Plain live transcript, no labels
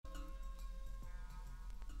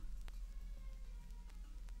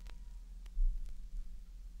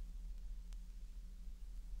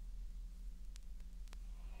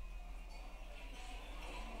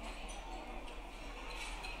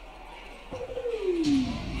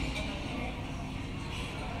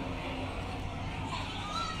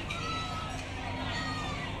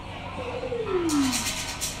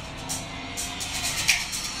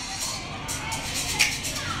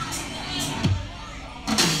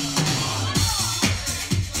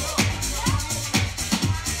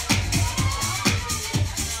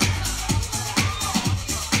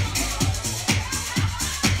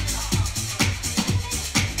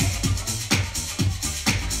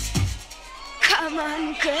Come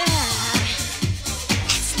on, girl.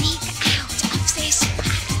 Let's sneak out of this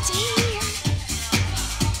party.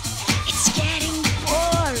 It's getting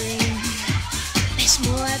boring. There's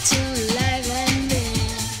more to life than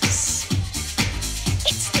this.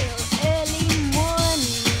 It's still early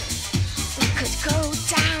morning. We could go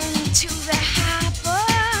down to the harbor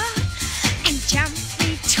and jump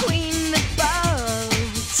between the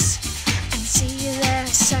boats and see the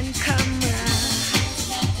sun come up.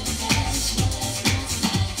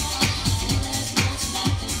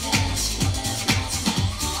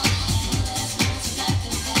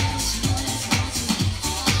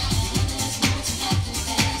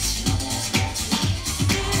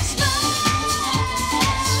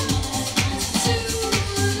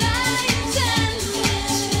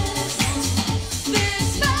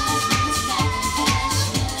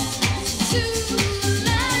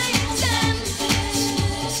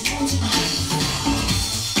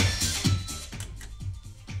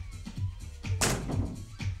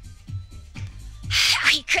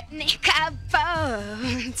 We could nick a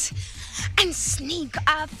boat and sneak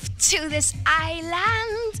off to this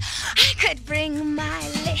island. I could bring my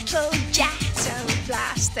little ghetto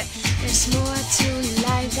blaster. There's more to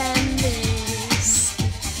life than